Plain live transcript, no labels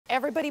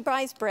Everybody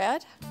buys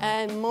bread,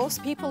 and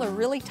most people are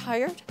really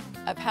tired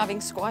of having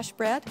squash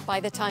bread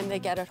by the time they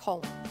get it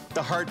home.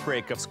 The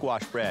heartbreak of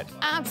squash bread.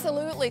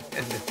 Absolutely.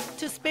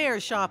 To spare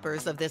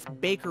shoppers of this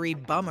bakery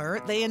bummer,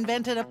 they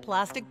invented a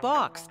plastic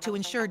box to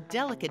ensure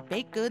delicate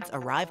baked goods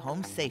arrive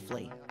home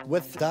safely.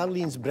 With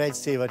Darlene's bread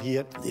saver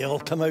here, they all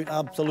come out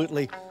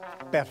absolutely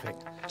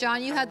perfect.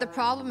 John, you had the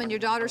problem and your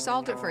daughter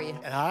solved it for you.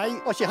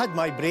 Aye, well, she had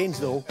my brains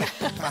though.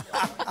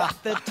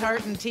 The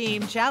Tartan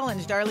team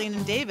challenged Arlene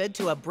and David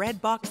to a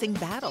bread boxing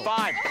battle.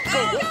 5.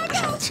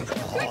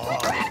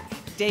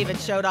 David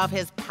showed off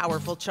his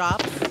powerful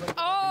chops.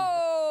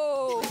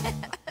 Oh!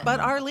 But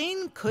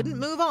Arlene couldn't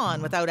move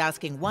on without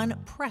asking one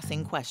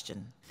pressing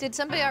question. Did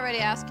somebody already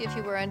ask you if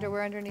you wear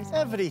underwear underneath?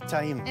 Every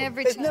time.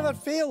 Every It time. never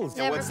fails.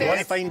 Never You fails. want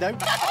to find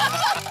out?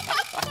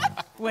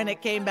 When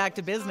it came back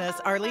to business,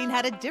 Arlene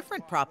had a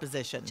different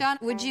proposition. John,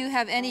 would you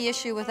have any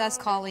issue with us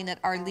calling it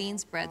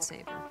Arlene's Bread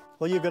Saver?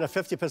 Well, you've got a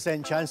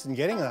 50% chance in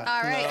getting that.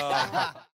 All right.